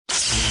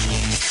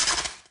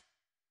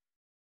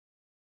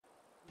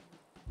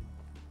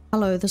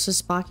Hello, this is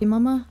Sparky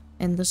Mama,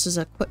 and this is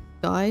a quick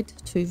guide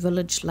to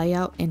village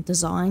layout and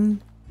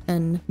design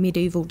in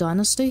Medieval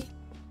Dynasty.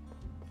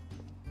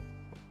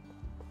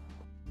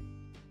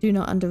 Do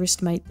not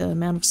underestimate the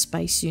amount of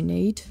space you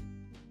need.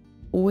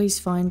 Always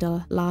find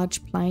a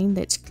large plain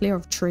that's clear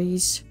of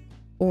trees,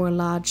 or a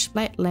large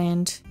flat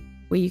land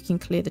where you can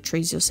clear the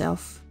trees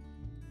yourself.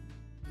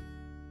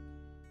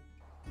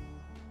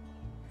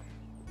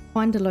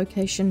 Find a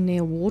location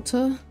near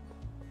water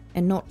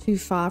and not too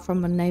far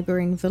from a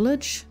neighbouring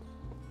village,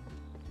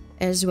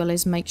 as well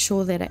as make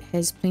sure that it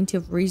has plenty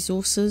of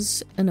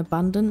resources in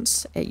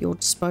abundance at your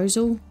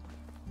disposal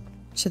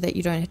so that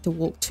you don't have to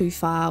walk too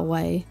far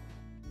away.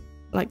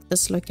 Like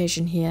this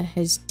location here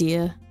has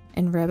deer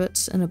and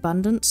rabbits in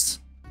abundance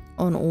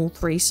on all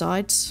three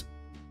sides,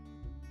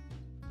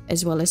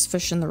 as well as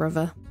fish in the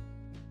river.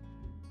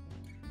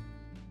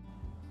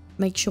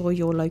 Make sure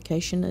your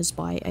location is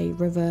by a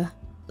river,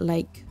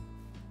 lake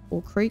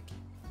or creek.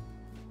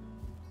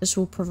 This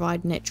will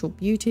provide natural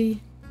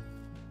beauty,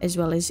 as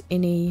well as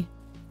any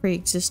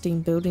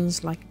pre-existing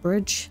buildings like a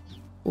bridge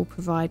will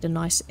provide a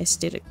nice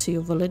aesthetic to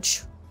your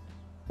village,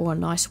 or a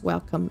nice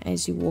welcome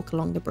as you walk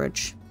along the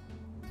bridge.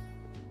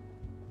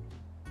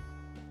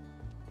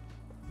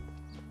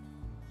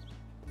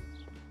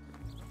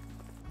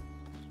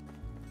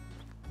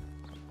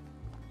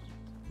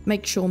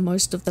 Make sure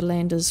most of the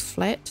land is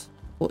flat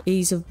for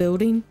ease of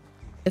building.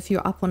 If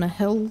you're up on a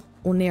hill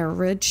or near a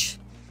ridge,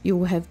 you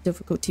will have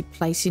difficulty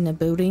placing a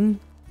building.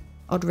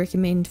 I'd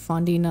recommend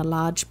finding a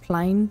large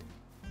plain,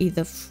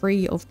 either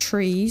free of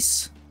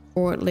trees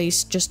or at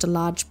least just a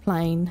large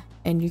plain,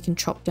 and you can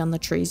chop down the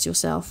trees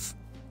yourself.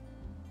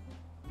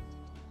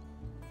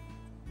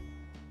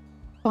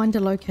 Find a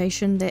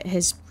location that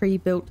has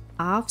pre-built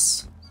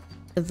paths.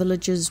 The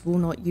villagers will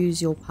not use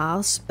your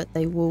paths, but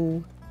they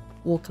will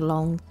walk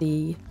along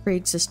the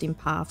pre-existing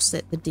paths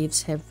that the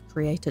devs have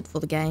created for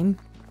the game.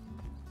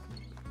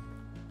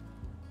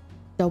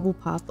 Double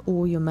path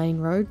all your main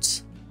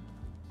roads.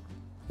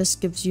 This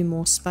gives you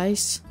more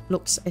space,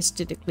 looks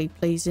aesthetically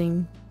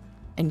pleasing,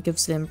 and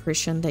gives the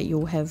impression that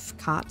you'll have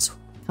carts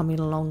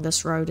coming along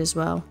this road as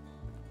well.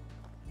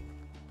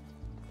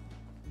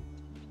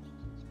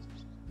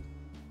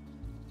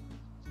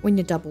 When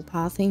you're double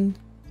pathing,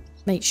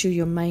 make sure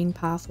your main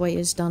pathway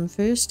is done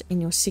first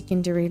and your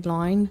secondary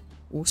line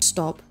will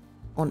stop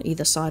on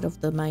either side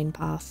of the main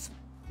path.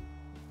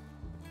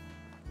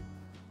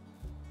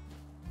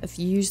 If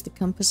you use the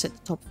compass at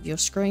the top of your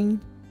screen,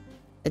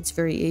 it's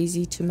very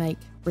easy to make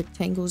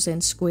rectangles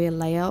and square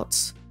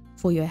layouts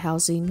for your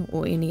housing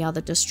or any other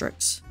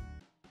districts.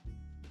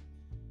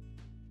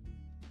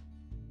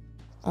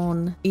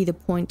 On either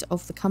point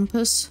of the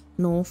compass,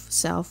 north,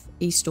 south,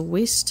 east or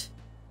west,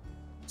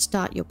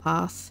 start your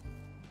path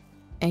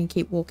and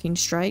keep walking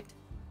straight,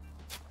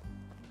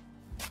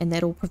 and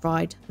that'll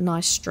provide a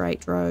nice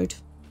straight road.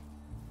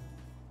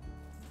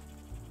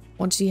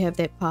 Once you have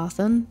that path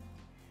in,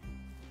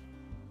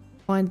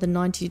 find the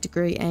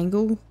 90-degree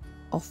angle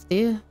off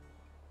there,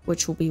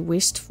 which will be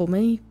west for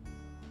me.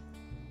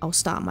 I'll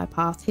start my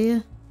path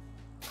here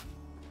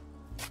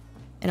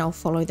and I'll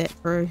follow that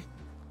through.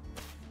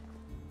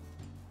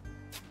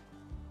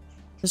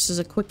 This is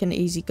a quick and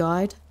easy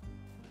guide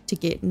to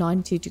get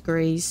 90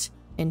 degrees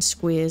and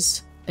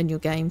squares in your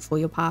game for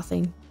your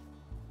pathing.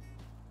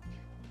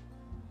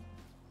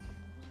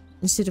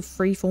 Instead of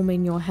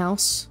freeforming your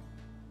house,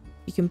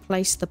 you can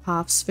place the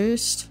paths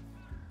first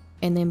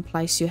and then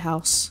place your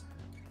house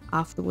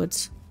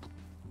afterwards,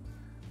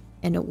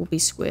 and it will be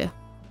square.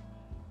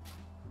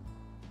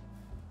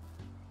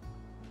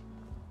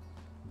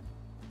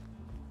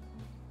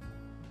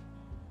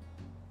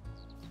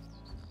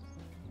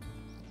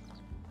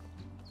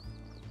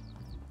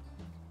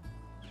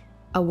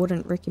 I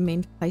wouldn't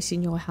recommend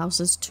placing your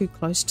houses too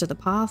close to the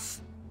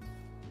path.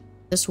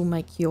 This will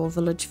make your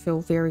village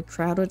feel very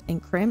crowded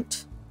and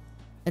cramped.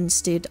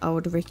 Instead, I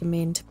would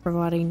recommend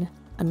providing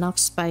enough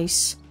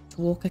space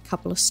to walk a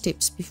couple of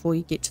steps before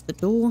you get to the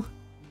door.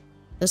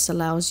 This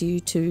allows you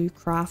to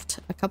craft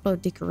a couple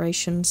of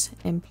decorations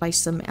and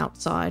place them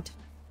outside.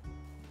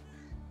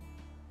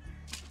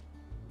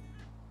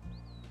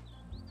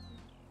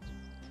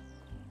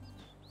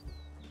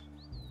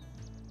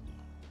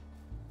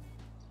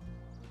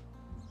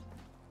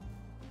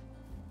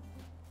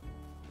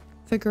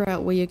 Figure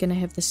out where you're going to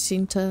have the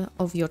center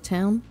of your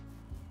town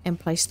and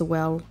place the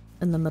well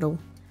in the middle.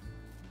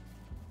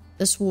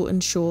 This will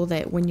ensure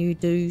that when you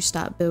do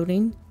start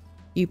building,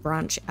 you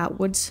branch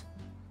outwards,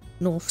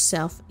 north,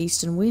 south,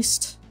 east and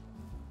west.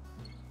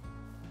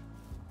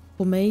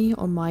 For me,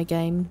 on my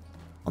game,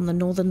 on the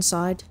northern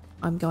side,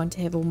 I'm going to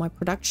have all my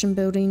production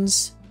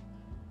buildings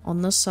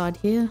on this side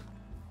here.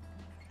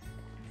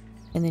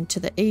 And then to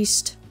the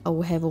east, I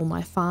will have all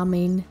my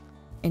farming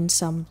and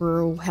some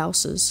rural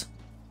houses.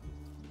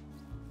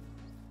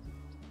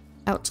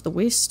 Out to the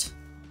west,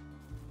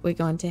 we're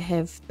going to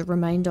have the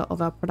remainder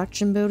of our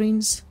production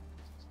buildings,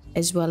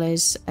 as well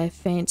as a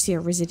fancier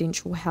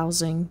residential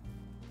housing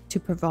to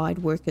provide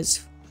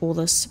workers for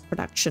this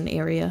production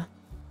area.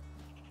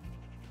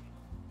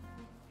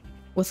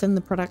 within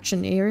the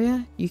production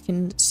area, you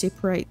can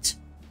separate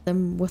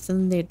them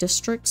within their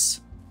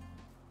districts.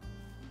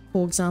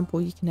 For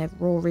example, you can have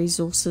raw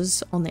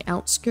resources on the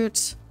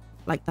outskirts,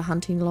 like the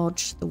hunting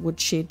lodge, the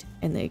woodshed,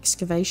 and the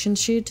excavation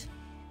shed.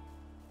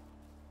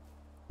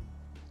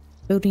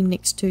 Building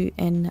next to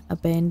an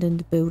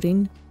abandoned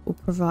building will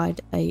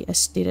provide an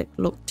aesthetic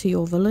look to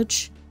your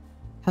village.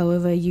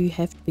 However, you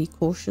have to be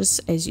cautious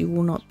as you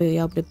will not be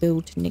able to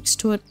build next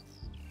to it,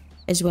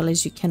 as well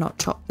as you cannot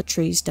chop the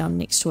trees down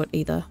next to it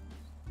either,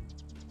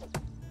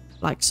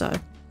 like so.